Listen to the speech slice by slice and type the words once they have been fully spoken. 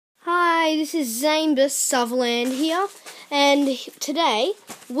Hey, this is Zaymbus Sutherland here, and today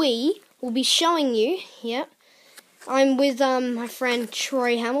we will be showing you, I'm with my friend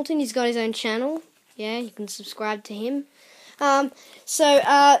Troy Hamilton. He's got his own channel, you can subscribe to him. I'm going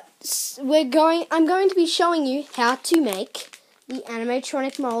to be showing you how to make the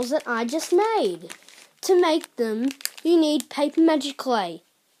animatronic models that I just made. To make them, you need paper magic clay,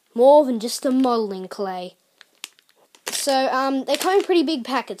 more than just a modeling clay. So, they come in pretty big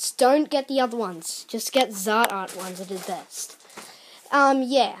packets. Don't get the other ones. Just get Zart Art ones. It is best. I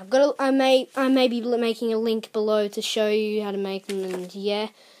may be making a link below to show you how to make them, and So you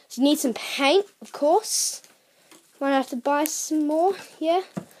need some paint, of course. Might have to buy some more,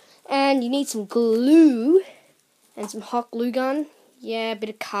 And you need some glue and some hot glue gun. A bit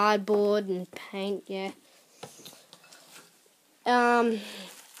of cardboard and paint,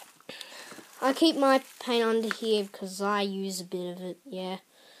 I keep my paint under here because I use a bit of it,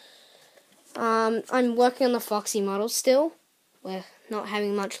 I'm working on the Foxy model still. We're not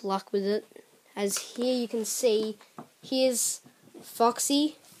having much luck with it. As here you can see, here's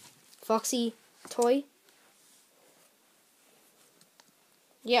Foxy toy.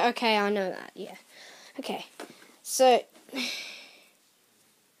 Okay, I know that, Okay, so,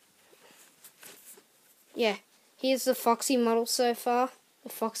 here's the Foxy model so far, the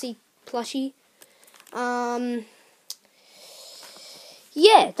Foxy plushie.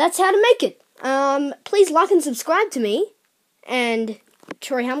 That's how to make it. Please like and subscribe to me, and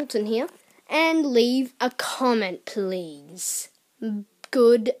Troy Hamilton here, and leave a comment, please.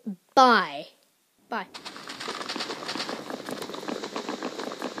 Goodbye. Bye.